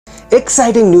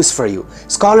Exciting news for you!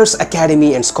 Scholars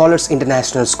Academy and Scholars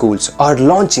International Schools are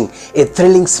launching a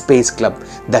thrilling space club,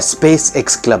 the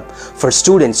SpaceX Club, for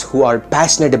students who are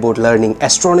passionate about learning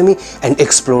astronomy and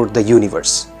explore the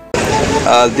universe.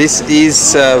 This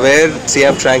is where we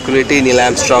have Tranquility Neil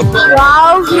Armstrong.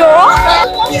 Wow,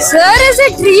 bro! Sir, is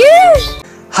it real?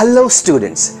 Hello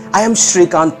students, I am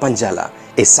Shrikant Panjala,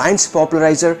 a science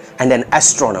popularizer and an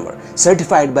astronomer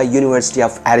certified by University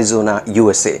of Arizona,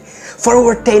 USA. For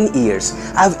over 10 years,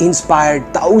 I have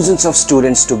inspired thousands of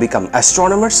students to become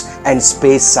astronomers and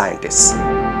space scientists.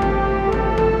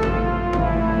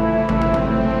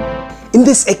 In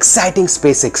this exciting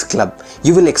SpaceX Club,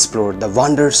 you will explore the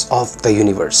wonders of the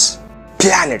universe.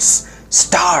 Planets,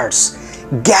 stars,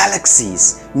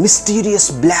 galaxies, mysterious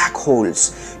black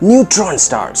holes, neutron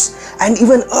stars, and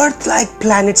even Earth-like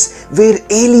planets where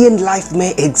alien life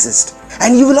may exist.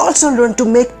 And you will also learn to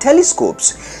make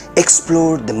telescopes,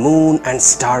 explore the moon and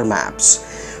star maps.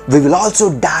 We will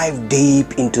also dive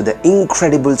deep into the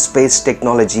incredible space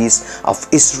technologies of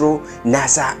ISRO,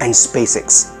 NASA, and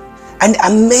SpaceX. And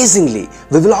amazingly,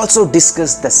 we will also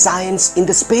discuss the science in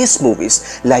the space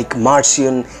movies like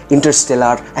Martian,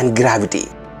 Interstellar, and Gravity.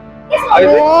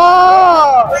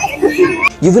 Whoa!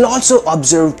 You will also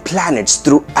observe planets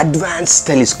through advanced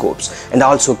telescopes and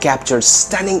also capture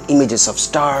stunning images of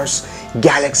stars,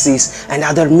 galaxies, and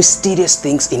other mysterious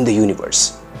things in the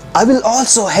universe. I will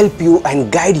also help you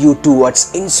and guide you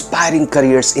towards inspiring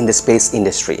careers in the space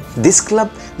industry. This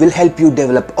club will help you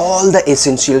develop all the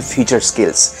essential future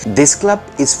skills. This club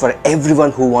is for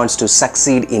everyone who wants to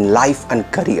succeed in life and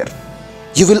career.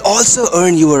 You will also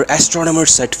earn your astronomer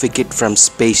certificate from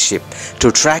Spaceship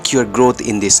to track your growth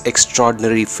in this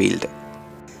extraordinary field.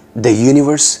 The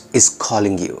universe is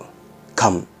calling you.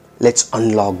 Come, let's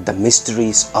unlock the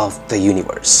mysteries of the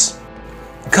universe.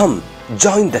 Come,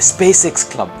 join the SpaceX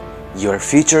Club. Your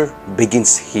future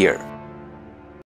begins here.